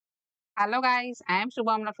Hello guys, I am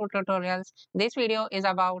Shubham from Tutorials. This video is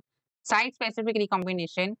about site-specific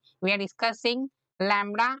recombination. We are discussing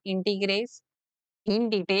lambda integrase in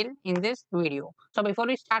detail in this video. So before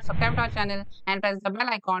we start, subscribe to our channel and press the bell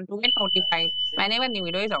icon to get notified whenever new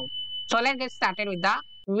video is out. So let's get started with the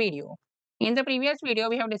video. In the previous video,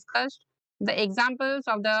 we have discussed the examples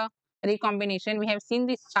of the recombination. We have seen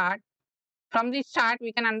this chart. From this chart,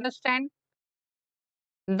 we can understand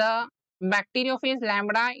the bacteriophage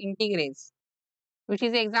lambda integrase, which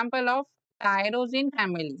is the example of tyrosine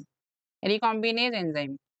family recombinase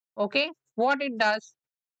enzyme. Okay, what it does,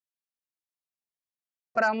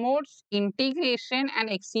 promotes integration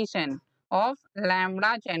and excision of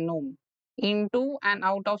lambda genome into and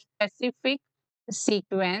out of specific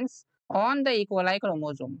sequence on the E. coli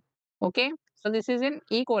chromosome. Okay, so this is in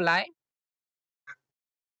E. coli,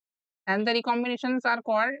 and the recombinations are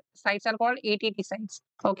called sites are called ATT sites.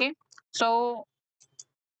 Okay, so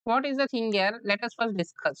what is the thing here? Let us first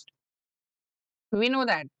discuss. We know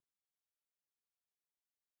that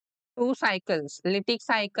two cycles, lytic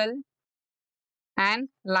cycle and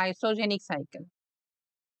lysogenic cycle,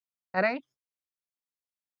 right?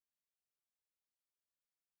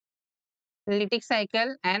 Lytic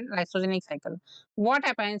cycle and lysogenic cycle. What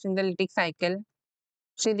happens in the lytic cycle?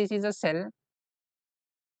 See, this is a cell,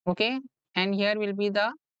 okay, and here will be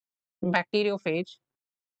the bacteriophage.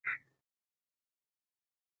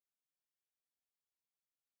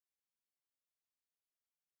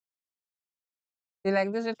 See,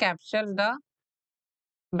 like this, it captures the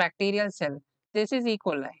bacterial cell. This is E.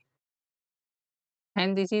 coli,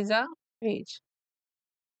 and this is a phage,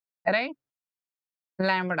 right?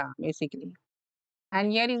 Lambda, basically.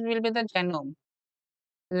 And here is will be the genome.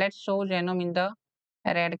 Let's show genome in the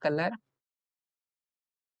red color.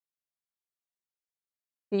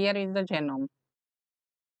 Here is the genome.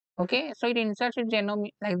 Okay, so it inserts its genome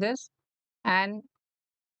like this, and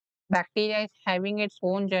bacteria is having its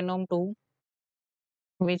own genome too,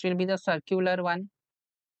 which will be the circular one,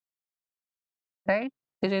 right?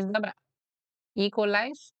 This is the E.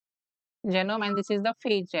 coli's genome, and this is the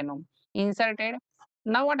phage genome inserted.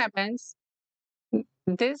 Now what happens?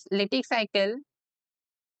 This lytic cycle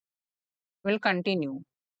will continue,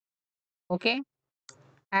 okay,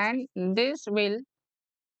 and this will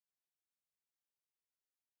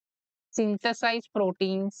synthesize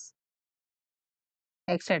proteins,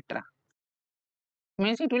 etc.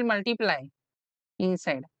 Means it will multiply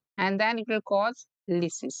inside, and then it will cause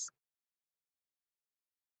lysis,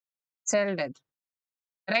 cell death,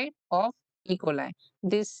 right, of E. coli.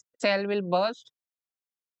 This cell will burst.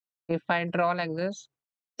 If I draw like this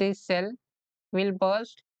cell will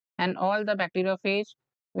burst, and all the bacteriophage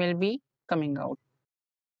will be coming out,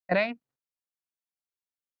 right?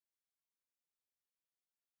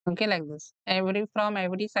 Okay, like this. From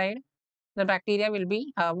every side, the bacteria will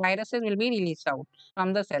be viruses will be released out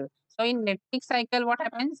from the cell. So in lactic cycle, what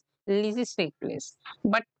happens? Lysis take place.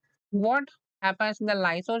 But what happens in the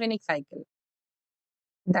lysogenic cycle?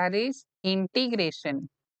 That is integration.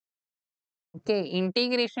 Okay,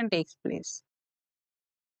 integration takes place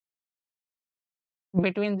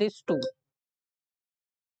between these two,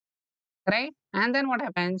 right? And then what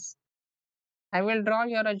happens? I will draw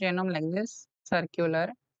here a genome like this, circular.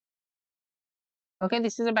 Okay,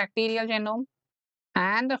 this is a bacterial genome,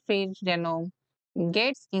 and the phage genome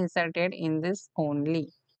gets inserted in this only,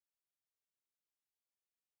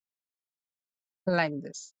 like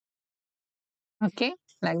this. Okay,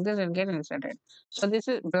 like this will get inserted. So this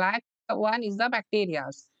is black one is the bacteria,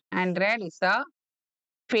 and red is the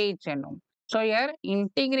phage genome. So here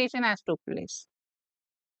integration has took place.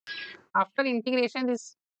 After integration,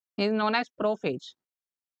 this is known as prophage.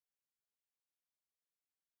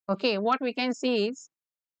 Okay, what we can see is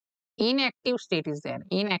inactive state is there.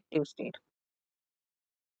 Inactive state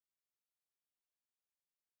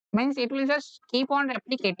means it will just keep on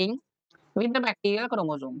replicating with the bacterial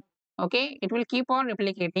chromosome. Okay, it will keep on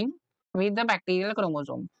replicating with the bacterial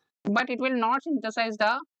chromosome, but it will not synthesize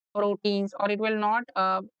the proteins, or it will not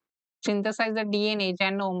synthesize the DNA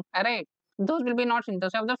genome, right? Those will be not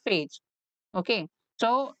synthesized of the phage. Okay,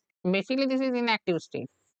 so basically this is inactive state.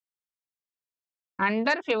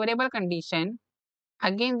 Under favorable condition,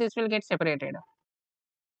 again this will get separated.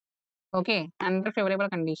 Okay, under favorable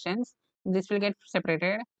conditions, this will get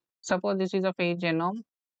separated. Suppose this is a phage genome,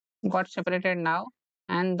 got separated now,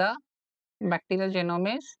 and the bacterial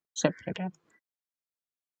genome is separated.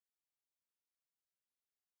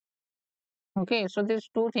 Okay, so these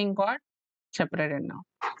two things got separated now.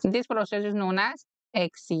 This process is known as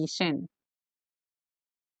excision.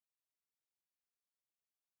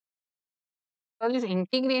 So this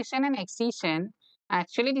integration and excision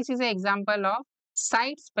Actually, this is an example of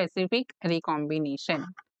site-specific recombination,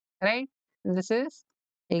 right? This is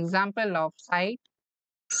example of site-specific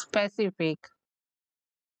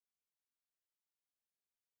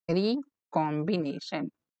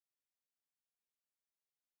recombination.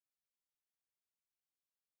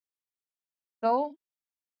 So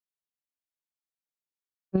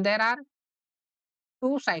there are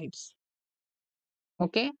two sites,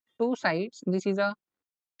 okay? Two sites. This is a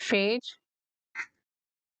phage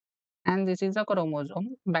and this is a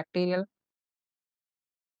chromosome, bacteria.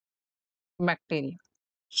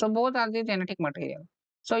 So both are the genetic material.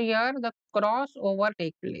 So here the crossover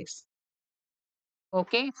take place.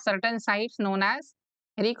 Okay, certain sites known as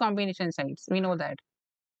recombination sites. We know that,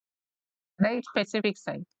 right? Specific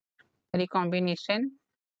site, recombination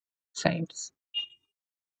sites.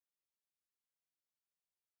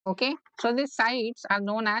 Okay, so these sites are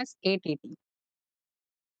known as ATT,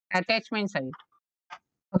 attachment site.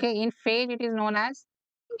 Okay, in phage it is known as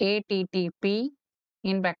ATTP.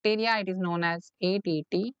 In bacteria it is known as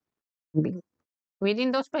ATTB.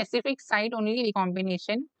 Within those specific site only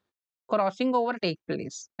recombination crossing over take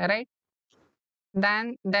place, right?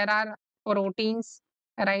 Then there are proteins,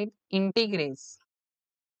 right? Integrase.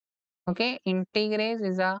 Okay, integrase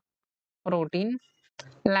is a protein,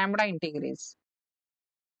 lambda integrase.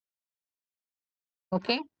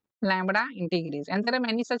 Okay, lambda integrase. And there are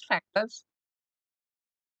many such factors.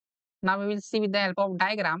 Now we will see with the help of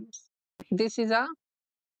diagrams. This is a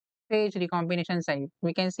phage recombination site.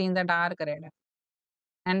 We can see in the dark red.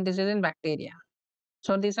 And this is in bacteria.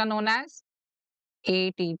 So these are known as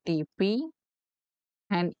ATTP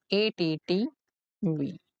and ATTB.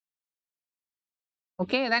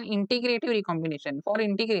 Okay, then integrative recombination for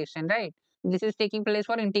integration, right? This is taking place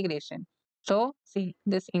for integration. So see,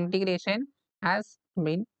 this integration has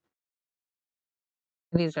been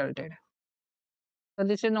resulted. So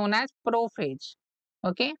this is known as prophage.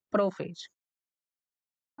 Okay, prophage.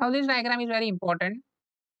 Now this diagram is very important.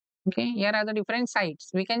 Okay, here are the different sites.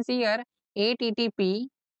 We can see here ATTP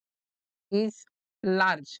is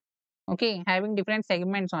large. Okay, having different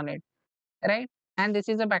segments on it, right? And this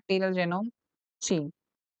is a bacterial genome. See,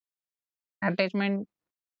 attachment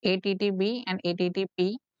ATTB and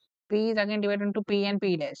ATTP. P is again divided into P and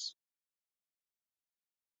P dash.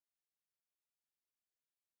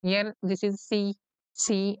 Here this is C,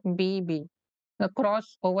 C, B, B. The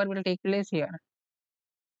crossover will take place here,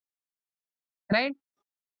 right?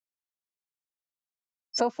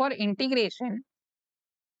 So for integration,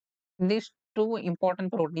 these two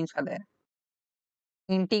important proteins are there.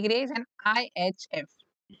 Integrase and IHF.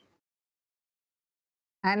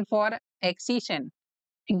 And for excision,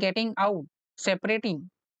 getting out, separating,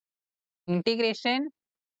 integration,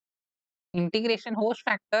 integration host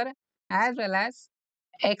factor as well as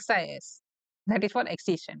XIS. That is for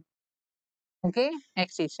excision. Okay,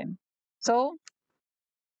 excision. So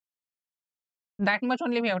that much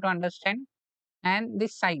only we have to understand. And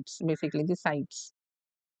these sites, basically, these sites.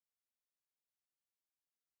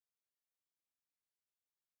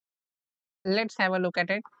 Let's have a look at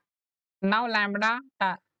it. Now, lambda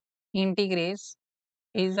integrase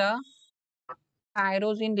is a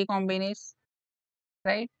tyrosine recombinase,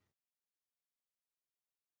 right?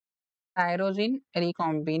 Tyrosine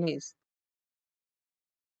recombinase.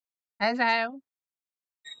 As I have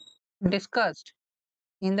discussed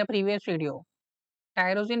in the previous video,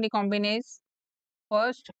 tyrosine recombinase,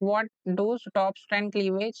 first, what does top strand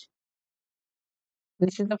cleavage?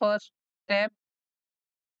 This is the first step.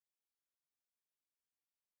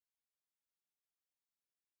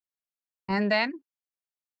 And then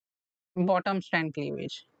bottom strand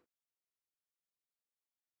cleavage,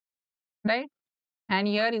 right? And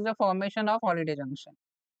here is the formation of holiday junction.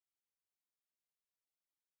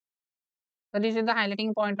 So this is the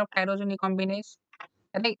highlighting point of tyrosine recombinase.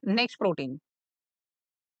 Right? Next protein,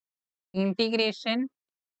 integration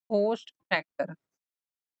host factor.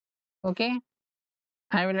 Okay,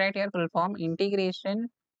 I will write here full form, integration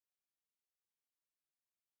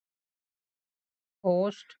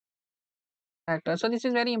host factor. So this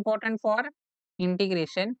is very important for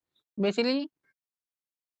integration. Basically,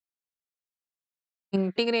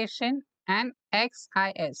 integration and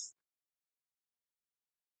XIS.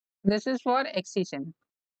 This is for excision.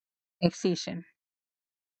 Excision,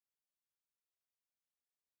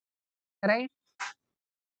 right?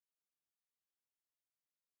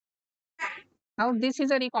 Now this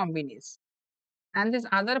is a recombinase, and these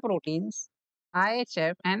other proteins,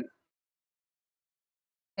 IHF and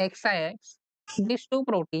XIX, these two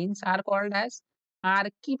proteins are called as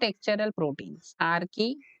architectural proteins.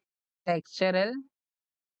 Architectural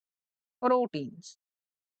proteins.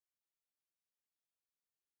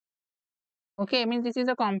 Okay, means this is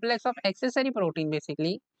a complex of accessory protein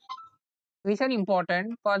basically, which are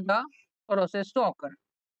important for the process to occur.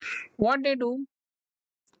 What they do,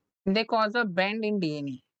 they cause a bend in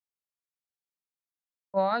DNA,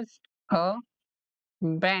 cause a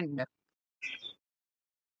bend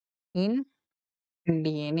in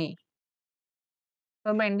DNA.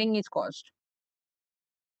 So bending is caused.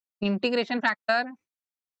 Integration factor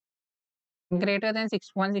greater than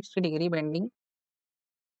 160-degree bending,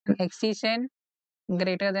 and excision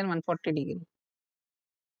greater than 140-degree.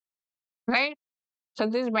 Right? So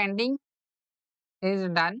this bending is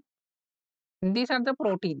done. These are the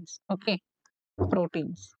proteins. Okay,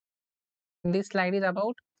 proteins. This slide is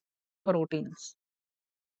about proteins.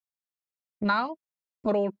 Now,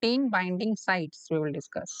 protein binding sites we will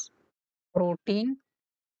discuss. Protein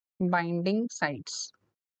binding sites.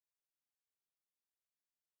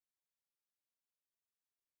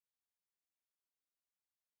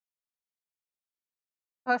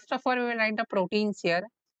 First of all, we will write the proteins here,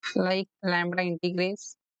 like lambda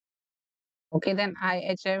integrase. Okay, then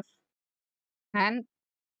IHF and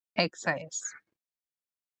XIS.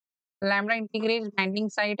 Lambda integrase binding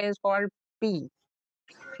site is called P.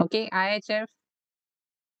 Okay, IHF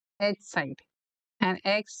H site and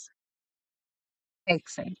X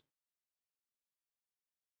site.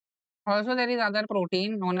 Also, there is other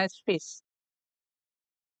protein known as FIS,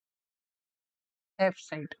 F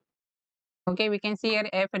site. Okay, we can see here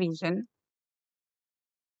F region.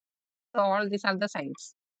 So all these are the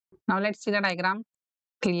sites. Now let's see the diagram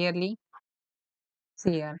clearly.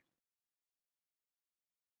 See here.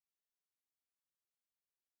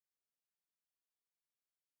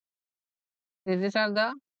 These are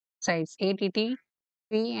the sites ATT,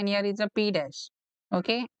 P, and here is the P dash.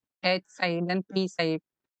 Okay, H site, then P site.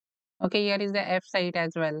 Okay, here is the F site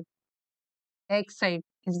as well. X site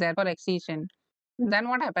is there for excision. Then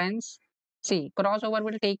what happens? See, crossover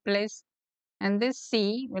will take place, and this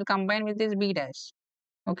C will combine with this B dash.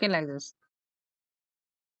 Okay, like this,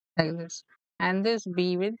 and this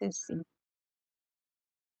B with this C,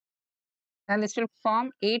 and this will form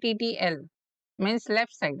ATTL, means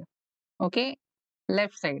left side. Okay,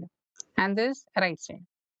 left side, and this right side.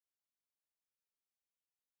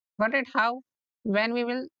 Got it? How? When we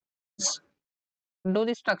will do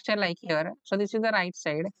the structure like here, so this is the right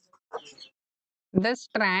side. This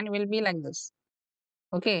strand will be like this.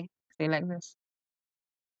 Okay, see like this.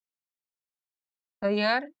 So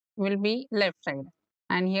here will be left side,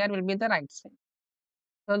 and here will be the right side.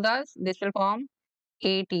 So thus this will form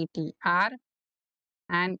ATTR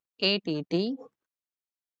and ATTL.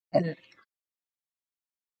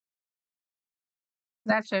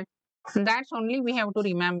 That's it. That's only we have to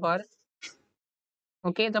remember.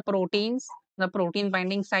 Okay, the proteins, the protein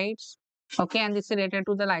binding sites. Okay, and this is related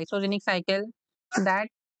to the lysogenic cycle. That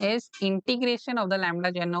is integration of the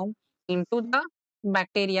lambda genome into the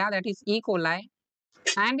bacteria, that is E. coli,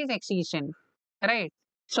 and is excision. Right.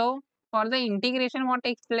 So for the integration, what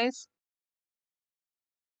takes place?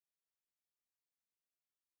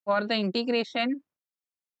 For the integration,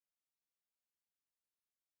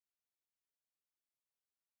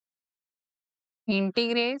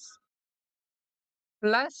 integrase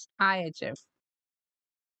plus IHF.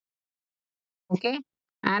 Okay,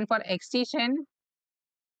 and for excision,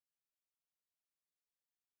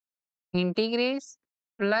 integrase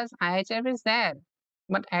plus IHF is there,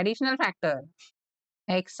 but additional factor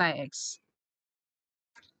XIX.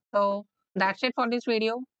 So that's it for this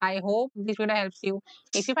video. I hope this video helps you.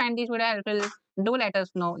 If you find this video helpful, do let us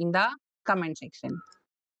know in the comment section.